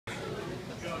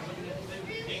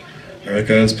Alright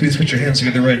guys, please put your hands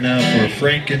together right now for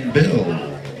Frank and Bill.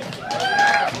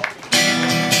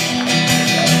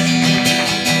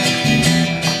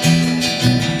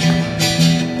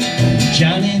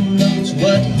 Johnny knows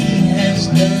what he has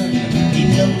done. He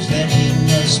knows that he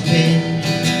must pay.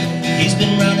 He's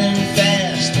been running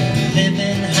fast,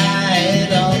 living high.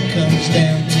 It all comes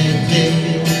down to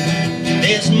this.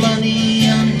 There's money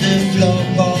under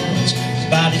floorboards, his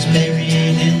body's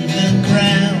buried in the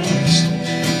ground.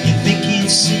 You think he'd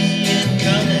see it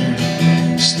coming?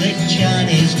 Slick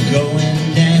Johnny's going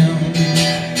down.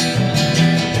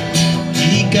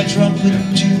 He got drunk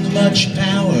with too much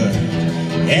power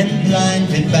and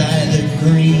blinded by the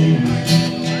green.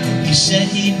 He said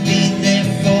he'd be there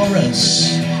for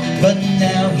us, but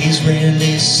now he's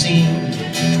rarely seen.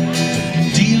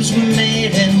 Deals were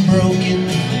made and broken,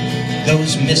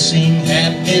 those missing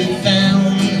have been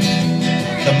found.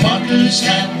 The markers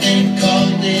have been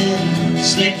called in,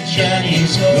 Slick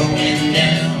Johnny's going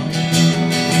down.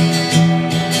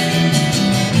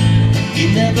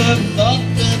 He never thought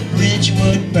the bridge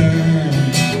would burn.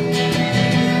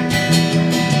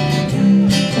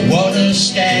 Water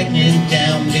stagnant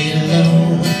down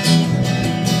below.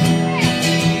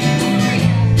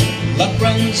 Luck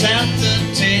runs out,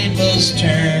 the tables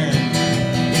turn.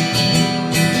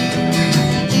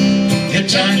 Your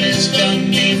time is done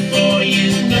before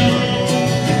you know.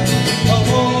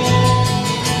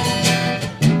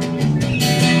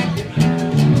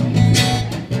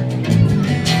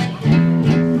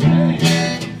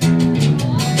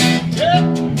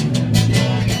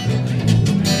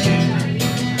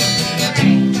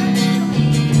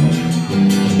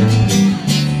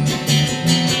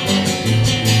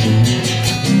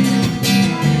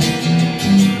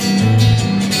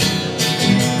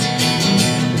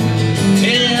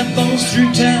 Bones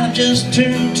through time just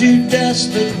turn to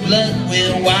dust, but blood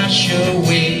will wash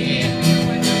away.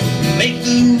 Make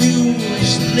the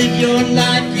rules, live your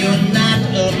life, you're not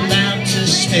allowed to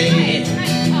stay.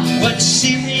 What's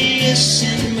serious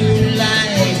in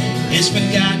moonlight is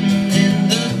forgotten in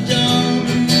the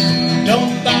dawn.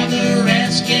 Don't bother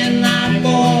asking my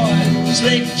boy,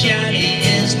 Slick Johnny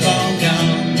is long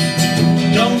gone.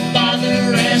 Don't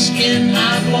bother asking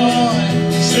my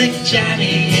boy, Slick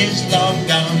Johnny is long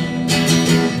gone.